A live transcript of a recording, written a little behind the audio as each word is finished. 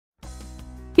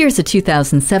Here's a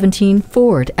 2017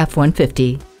 Ford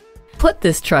F-150. Put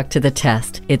this truck to the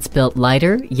test. It's built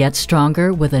lighter, yet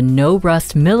stronger, with a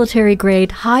no-rust,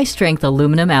 military-grade, high-strength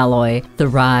aluminum alloy. The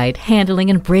ride, handling,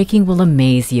 and braking will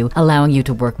amaze you, allowing you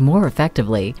to work more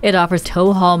effectively. It offers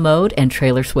tow-haul mode and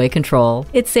trailer sway control.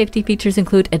 Its safety features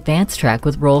include advanced track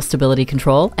with roll stability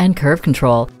control and curve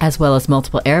control, as well as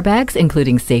multiple airbags,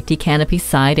 including safety canopy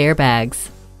side airbags.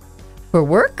 For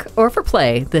work or for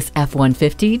play, this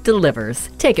F-150 delivers.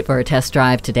 Take it for a test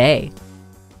drive today.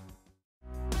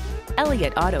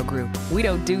 Elliott Auto Group. We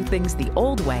don't do things the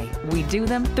old way. We do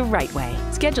them the right way.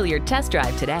 Schedule your test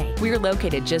drive today. We're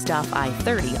located just off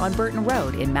I-30 on Burton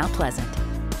Road in Mount Pleasant.